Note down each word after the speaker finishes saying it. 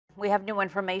We have new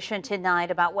information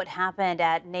tonight about what happened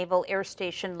at Naval Air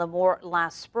Station Lemoore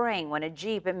last spring when a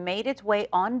Jeep made its way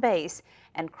on base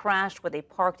and crashed with a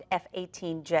parked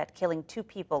F-18 jet, killing 2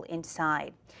 people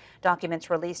inside. Documents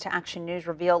released to Action News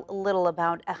reveal little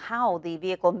about how the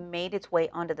vehicle made its way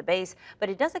onto the base, but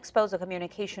it does expose a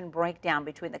communication breakdown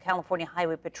between the California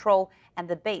Highway Patrol and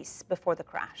the base before the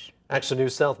crash. Action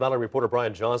News South Valley reporter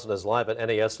Brian Johnson is live at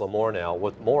NASL Lemoore now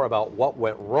with more about what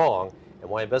went wrong and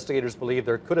why investigators believe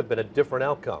there could have been a different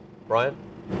outcome. Brian?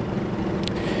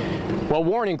 Well,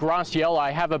 Warren and Graciela, I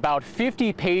have about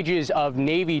 50 pages of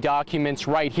Navy documents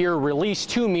right here released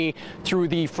to me through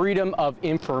the Freedom of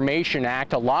Information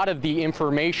Act. A lot of the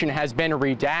information has been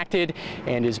redacted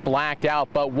and is blacked out,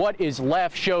 but what is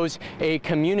left shows a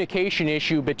communication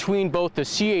issue between both the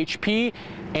CHP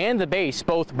and the base,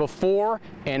 both before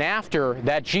and after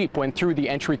that Jeep went through the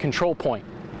entry control point.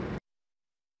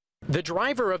 The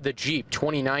driver of the Jeep,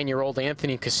 29-year-old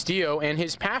Anthony Castillo, and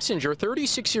his passenger,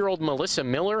 36-year-old Melissa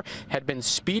Miller, had been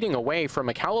speeding away from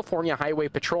a California Highway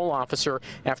Patrol officer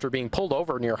after being pulled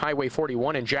over near Highway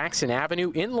 41 and Jackson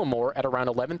Avenue in Lemoore at around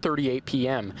 11:38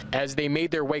 p.m. As they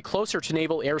made their way closer to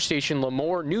Naval Air Station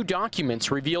Lemoore, new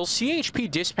documents reveal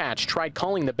CHP dispatch tried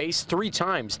calling the base 3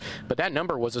 times, but that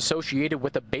number was associated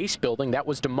with a base building that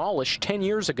was demolished 10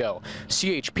 years ago.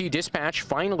 CHP dispatch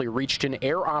finally reached an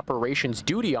air operations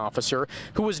duty officer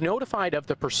who was notified of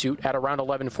the pursuit at around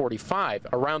 11:45.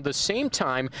 Around the same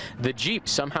time, the Jeep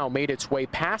somehow made its way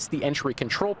past the entry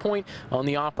control point on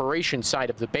the operations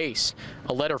side of the base.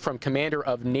 A letter from Commander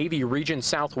of Navy Region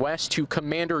Southwest to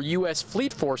Commander U.S.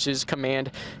 Fleet Forces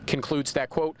Command concludes that,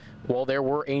 quote, while there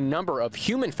were a number of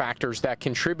human factors that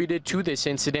contributed to this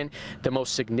incident, the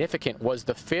most significant was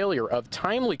the failure of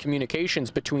timely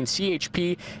communications between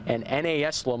CHP and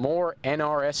NAS Lemoore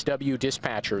NRSW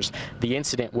dispatchers. The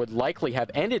incident would likely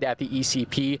have ended at the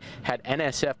ECP had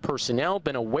NSF personnel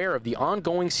been aware of the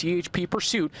ongoing CHP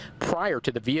pursuit prior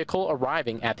to the vehicle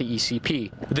arriving at the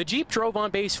ECP. The Jeep drove on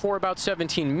base for about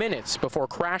 17 minutes before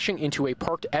crashing into a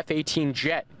parked F-18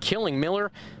 jet, killing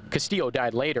Miller. Castillo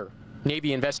died later.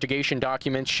 Navy investigation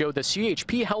documents show the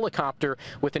CHP helicopter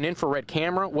with an infrared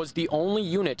camera was the only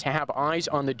unit to have eyes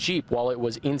on the Jeep while it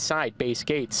was inside base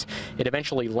gates. It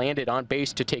eventually landed on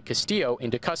base to take Castillo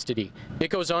into custody. It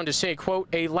goes on to say, quote,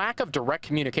 a lack of direct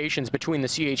communications between the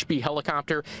CHP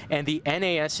helicopter and the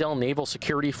NASL Naval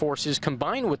Security Forces,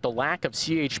 combined with the lack of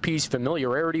CHP's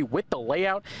familiarity with the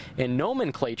layout and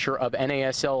nomenclature of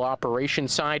NASL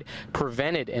operations side,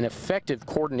 prevented an effective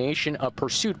coordination of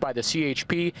pursuit by the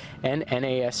CHP and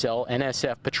NASL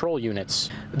NSF patrol units.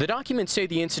 The documents say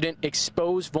the incident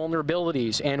exposed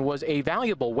vulnerabilities and was a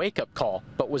valuable wake-up call,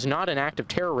 but was not an act of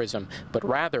terrorism, but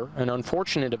rather an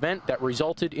unfortunate event that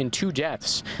resulted in 2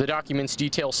 deaths. The documents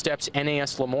detail steps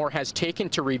NAS Lemoore has taken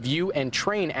to review and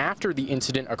train after the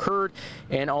incident occurred,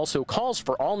 and also calls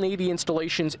for all Navy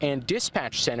installations and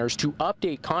dispatch centers to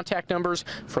update contact numbers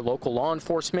for local law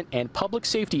enforcement and public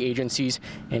safety agencies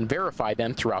and verify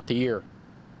them throughout the year.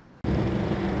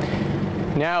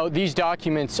 Now, these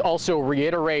documents also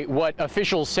reiterate what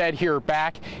officials said here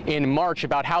back in March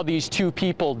about how these 2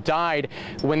 people died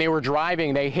when they were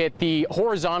driving. They hit the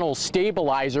horizontal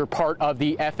stabilizer part of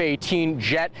the F-18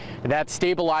 jet. That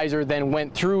stabilizer then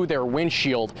went through their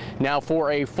windshield. Now,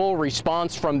 for a full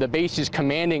response from the base's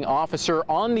commanding officer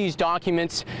on these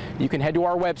documents, you can head to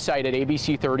our website at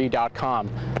abc30.com.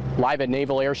 Live at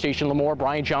Naval Air Station Lemoore,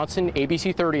 Brian Johnson,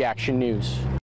 ABC 30 Action News.